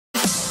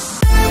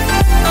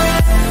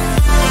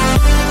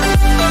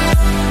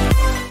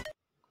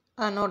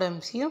a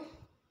NodeMCU,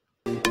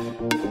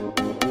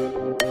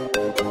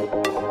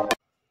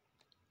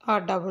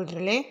 a double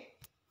relay,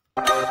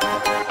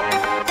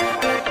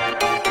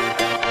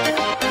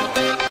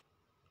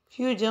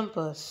 few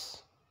jumpers.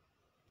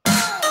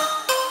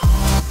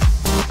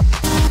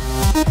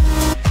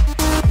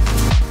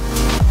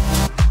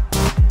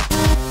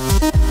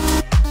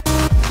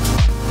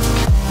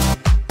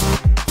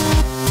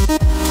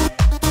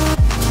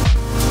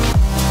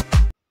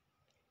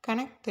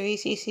 Connect the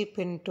VCC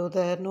pin to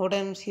the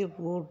NodeMCU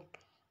board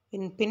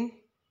pin.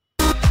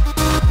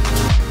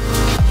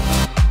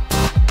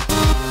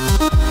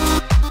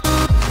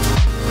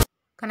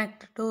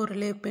 Connect the two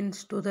relay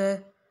pins to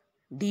the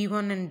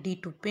D1 and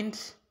D2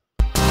 pins.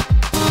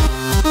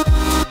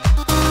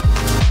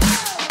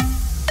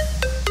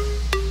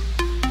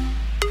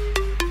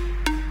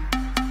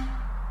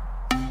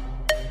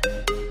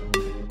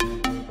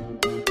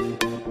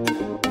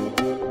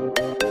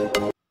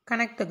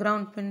 Connect the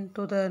ground pin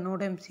to the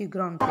NodeMCU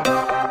ground pin.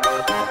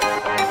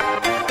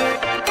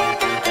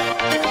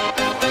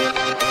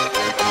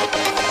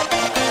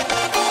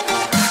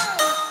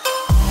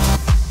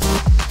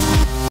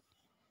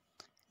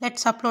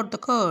 Let's upload the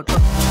code.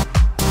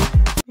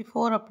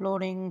 Before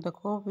uploading the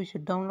code, we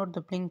should download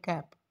the Blynk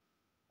app.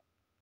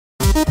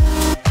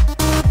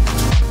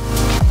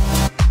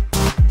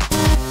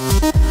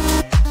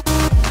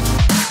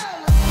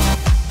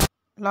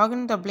 Log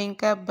in the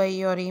Blynk app by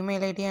your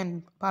email ID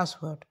and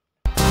password.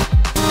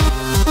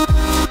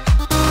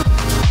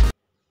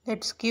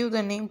 Let's give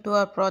the name to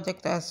our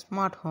project as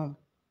Smart Home.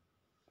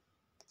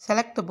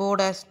 Select the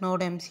board as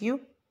NodeMCU.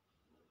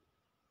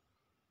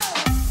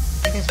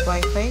 It is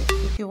Wi-Fi.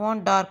 If you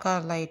want dark or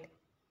light,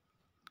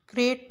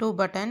 create two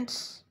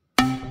buttons.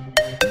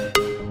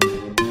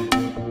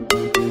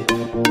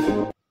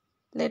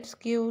 Let's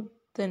give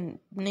the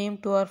name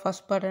to our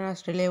first button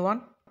as Relay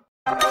 1.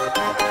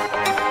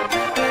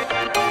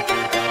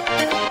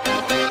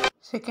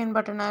 Second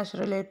button as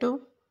Relay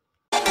 2.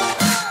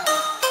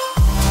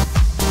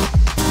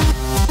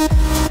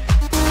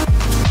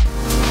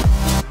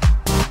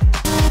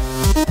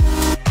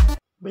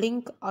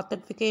 Blynk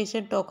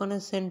authentication token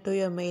is sent to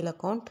your mail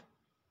account.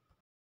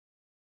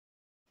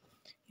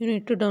 You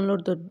need to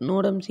download the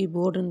NodeMCU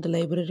board in the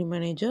library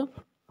manager.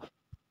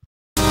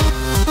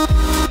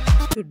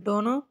 If you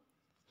don't know,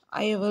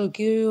 I will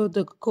give you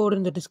the code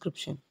in the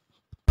description.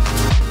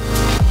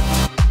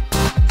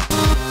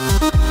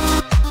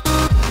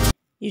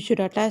 You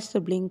should attach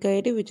the Blynk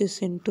ID which is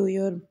sent to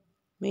your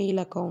mail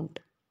account.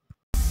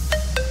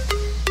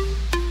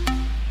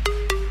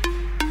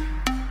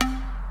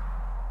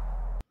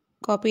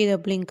 Copy the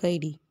Blynk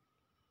ID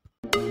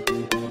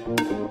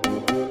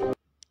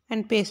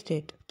and paste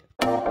it.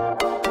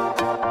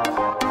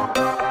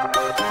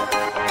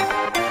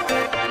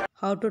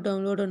 How to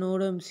download a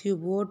NodeMCU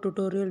board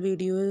tutorial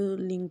video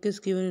link is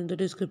given in the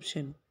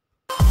description.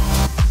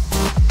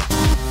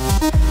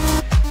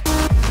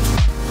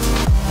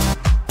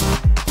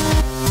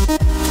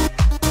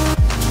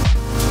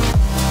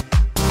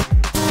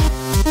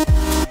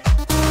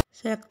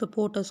 Select the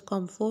port as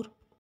COM4.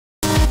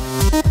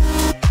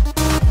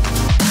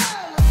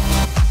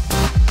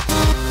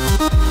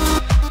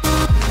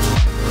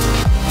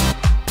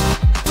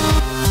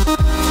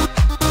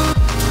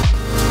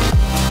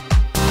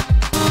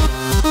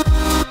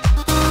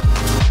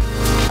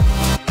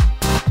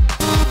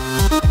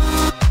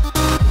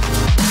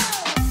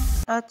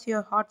 Attach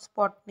your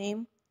hotspot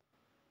name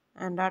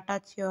and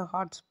attach your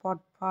hotspot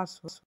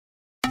password.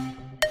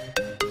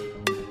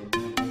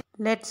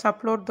 Let's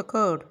upload the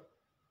code.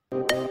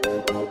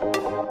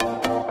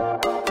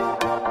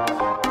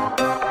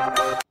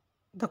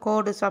 The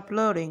code is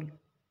uploading.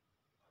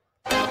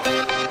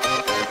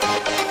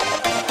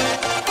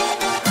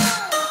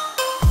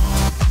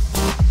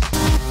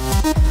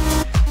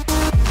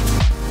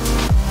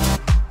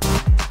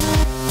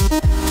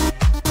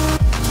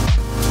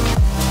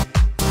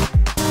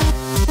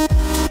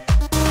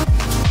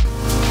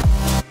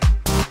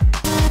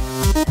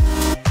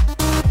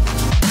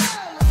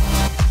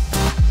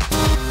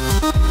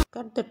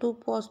 Cut the two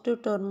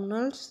positive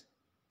terminals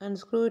and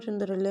screw it in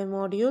the relay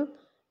module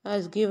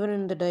as given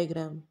in the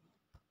diagram.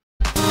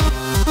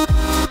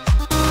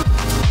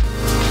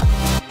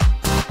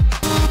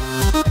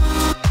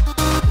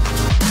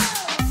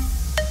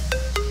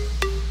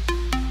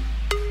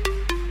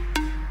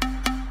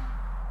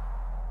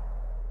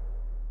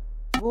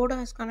 The board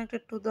is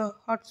connected to the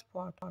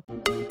hotspot.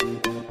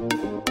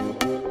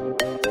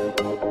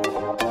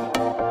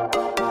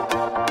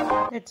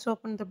 Let's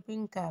open the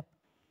Blynk app.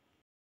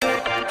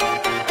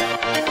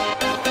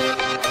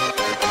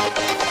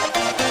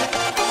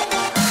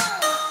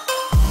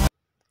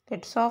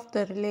 Let's off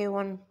the relay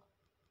 1.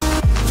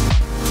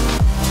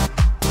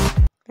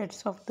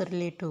 Let's off the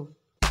relay 2.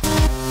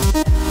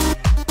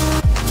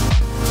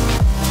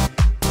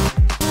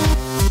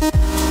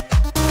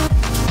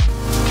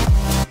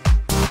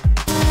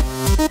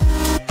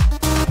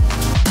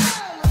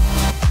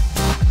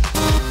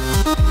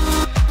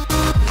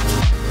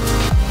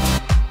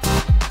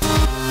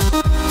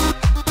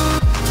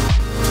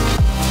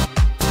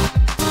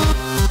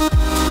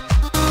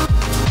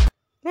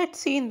 Let's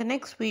see in the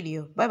next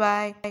video. Bye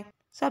bye.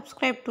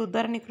 Subscribe to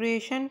Dharani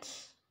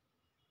Creations.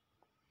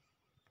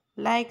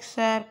 Like,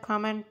 share,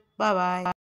 comment. Bye bye.